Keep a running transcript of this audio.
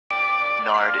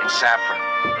nard and saffron,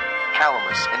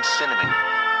 calamus and cinnamon,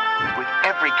 with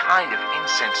every kind of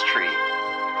incense tree,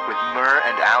 with myrrh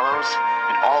and aloes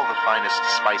and all the finest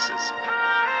spices.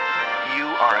 You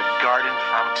are a garden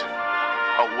fountain,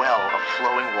 a well of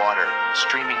flowing water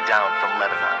streaming down from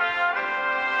Lebanon.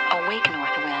 Awake,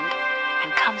 north wind,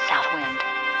 and come, south wind,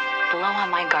 blow on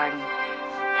my garden,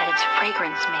 that its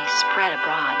fragrance may spread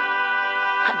abroad.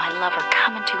 Let my lover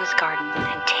come into his garden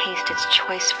and taste its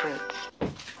choice fruits.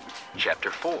 Chapter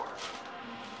 4.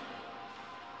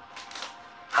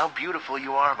 How beautiful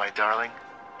you are, my darling.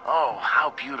 Oh, how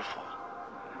beautiful.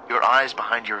 Your eyes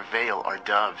behind your veil are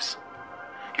doves.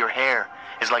 Your hair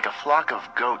is like a flock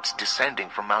of goats descending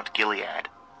from Mount Gilead.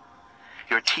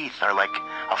 Your teeth are like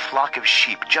a flock of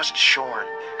sheep just shorn,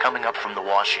 coming up from the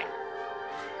washing.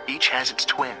 Each has its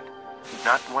twin.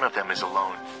 Not one of them is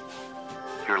alone.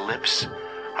 Your lips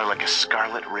are like a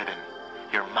scarlet ribbon.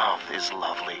 Your mouth is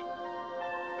lovely.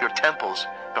 Your temples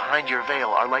behind your veil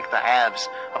are like the halves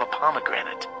of a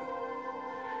pomegranate.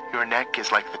 Your neck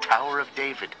is like the Tower of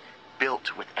David,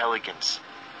 built with elegance.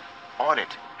 On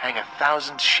it hang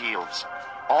 1,000 shields,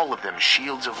 all of them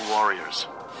shields of warriors.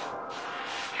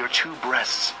 Your 2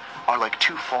 breasts are like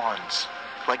 2 fawns,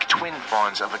 like twin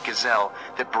fawns of a gazelle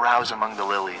that browse among the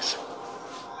lilies.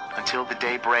 Until the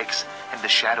day breaks and the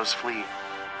shadows flee,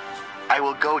 I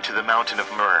will go to the mountain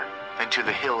of myrrh and to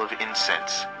the hill of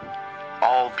incense.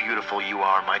 All beautiful you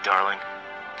are, my darling.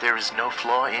 There is no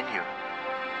flaw in you.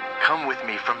 Come with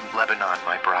me from Lebanon,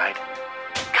 my bride.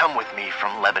 Come with me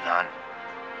from Lebanon.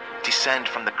 Descend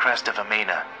from the crest of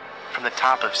Amana, from the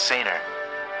top of Senir,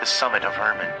 the summit of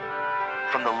Hermon,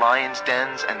 from the lions'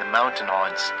 dens and the mountain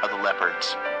haunts of the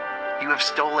leopards. You have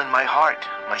stolen my heart,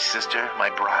 my sister, my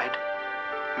bride.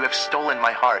 You have stolen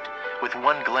my heart with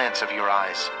one glance of your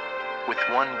eyes, with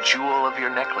one jewel of your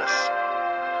necklace.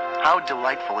 How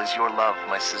delightful is your love,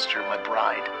 my sister, my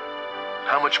bride.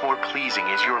 How much more pleasing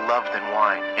is your love than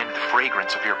wine, and the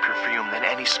fragrance of your perfume than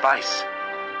any spice.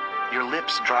 Your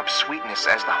lips drop sweetness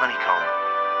as the honeycomb,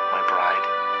 my bride.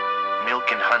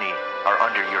 Milk and honey are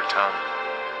under your tongue.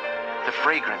 The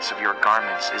fragrance of your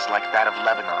garments is like that of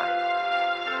Lebanon.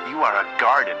 You are a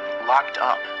garden locked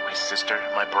up, my sister,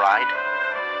 my bride.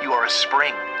 You are a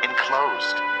spring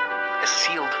enclosed, a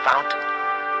sealed fountain.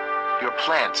 Your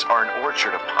plants are an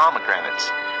orchard of pomegranates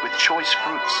with choice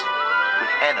fruits,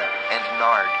 with henna and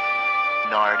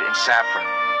nard and saffron,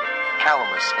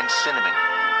 calamus and cinnamon,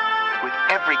 with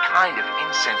every kind of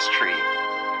incense tree,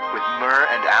 with myrrh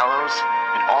and aloes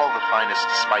and all the finest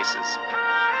spices.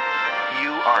 You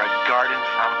are a garden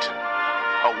fountain,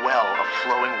 a well of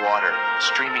flowing water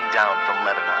streaming down from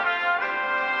Lebanon.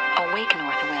 Awake,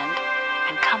 north wind,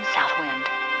 and come, south wind,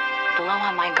 blow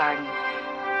on my garden,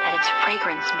 that its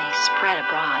fragrance may spread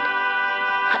abroad.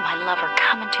 Let my lover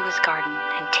come into his garden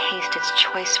and taste its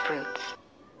choice fruits.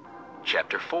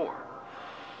 Chapter 4.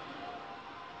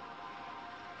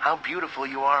 How beautiful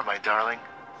you are, my darling.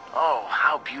 Oh,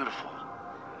 how beautiful.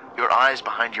 Your eyes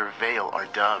behind your veil are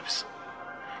doves.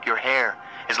 Your hair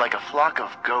is like a flock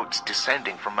of goats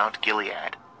descending from Mount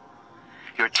Gilead.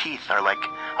 Your teeth are like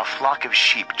a flock of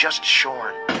sheep just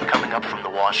shorn, coming up from the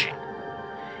washing.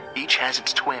 Each has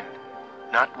its twin.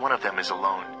 Not one of them is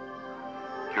alone.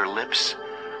 Your lips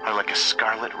are like a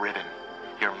scarlet ribbon.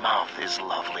 Your mouth is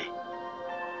lovely.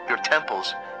 Your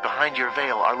temples behind your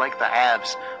veil are like the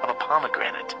halves of a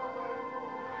pomegranate.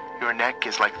 Your neck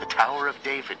is like the Tower of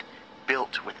David,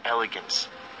 built with elegance.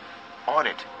 On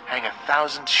it hang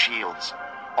 1,000 shields,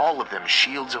 all of them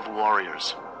shields of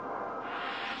warriors.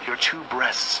 Your 2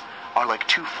 breasts are like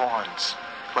 2 fawns,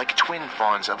 like twin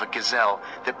fawns of a gazelle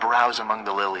that browse among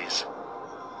the lilies.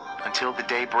 Until the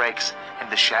day breaks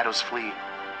and the shadows flee,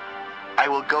 I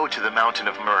will go to the mountain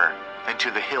of myrrh and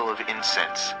to the hill of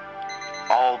incense.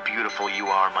 All beautiful you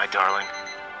are, my darling.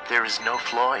 There is no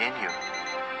flaw in you.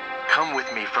 Come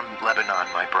with me from Lebanon,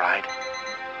 my bride.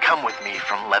 Come with me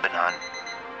from Lebanon.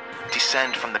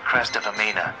 Descend from the crest of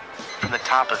Amana, from the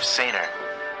top of Senir,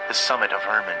 the summit of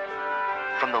Hermon,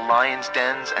 from the lions'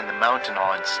 dens and the mountain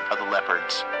haunts of the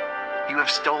leopards. You have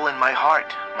stolen my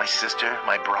heart, my sister,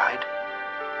 my bride.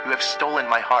 You have stolen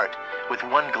my heart with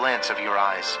one glance of your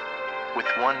eyes, with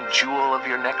one jewel of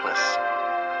your necklace.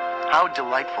 How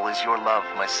delightful is your love,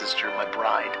 my sister, my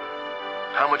bride.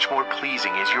 How much more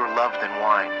pleasing is your love than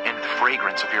wine, and the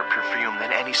fragrance of your perfume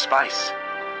than any spice.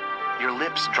 Your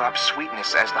lips drop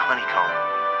sweetness as the honeycomb,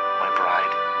 my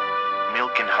bride.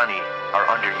 Milk and honey are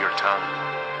under your tongue.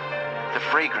 The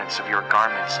fragrance of your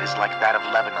garments is like that of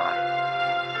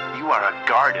Lebanon. You are a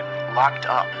garden locked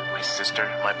up, my sister,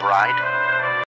 my bride.